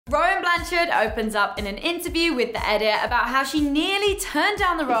Rowan Blanchard opens up in an interview with The Edit about how she nearly turned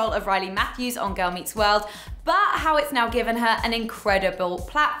down the role of Riley Matthews on Girl Meets World, but how it's now given her an incredible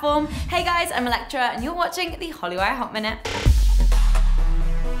platform. Hey guys, I'm Electra and you're watching the Hollywire Hot Minute.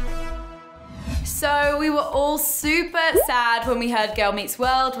 So we were all super sad when we heard Girl Meets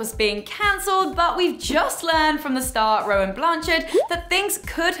World was being cancelled, but we've just learned from the star Rowan Blanchard that things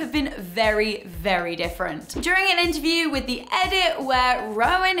could have been very, very different. During an interview with The Edit where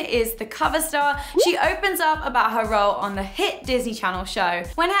Rowan is the cover star, she opens up about her role on the hit Disney Channel show.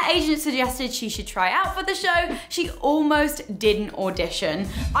 When her agent suggested she should try out for the show, she almost didn't audition.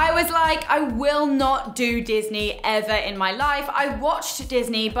 I was like, I will not do Disney ever in my life. I watched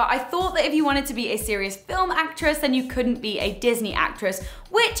Disney, but I thought that if you wanted to be a serious film actress, then you couldn't be a Disney actress,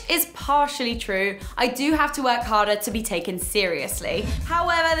 which is partially true. I do have to work harder to be taken seriously.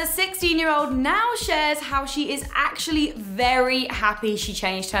 However, the 16-year-old now shares how she is actually very happy she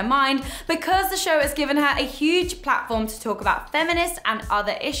changed her mind because the show has given her a huge platform to talk about feminist and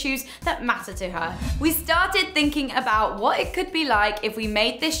other issues that matter to her. We started thinking about what it could be like if we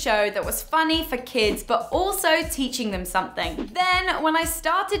made this show that was funny for kids but also teaching them something. Then, when I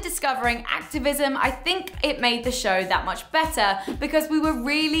started discovering activism, I think it made the show that much better because we were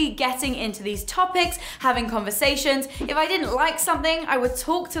really getting into these topics, having conversations. If I didn't like something, I would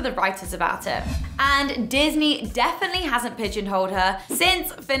talk to the writers about it. And Disney definitely hasn't pigeonholed her.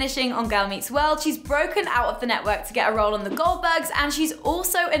 Since finishing on Girl Meets World, she's broken out of the network to get a role on The Goldbergs, and she's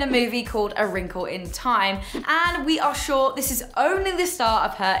also in a movie called A Wrinkle in Time. And we are sure this is only the start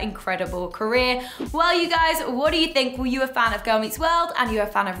of her incredible career. Well, you guys, what do you think? Were you a fan of Girl Meets World and you're a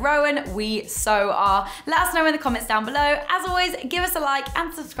fan of Rowan? We so are. Let us know in the comments down below. As always, give us a like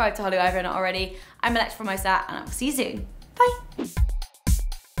and subscribe to Hollywire if you're not already. I'm Alexa from Mosa, and I will see you soon. Bye.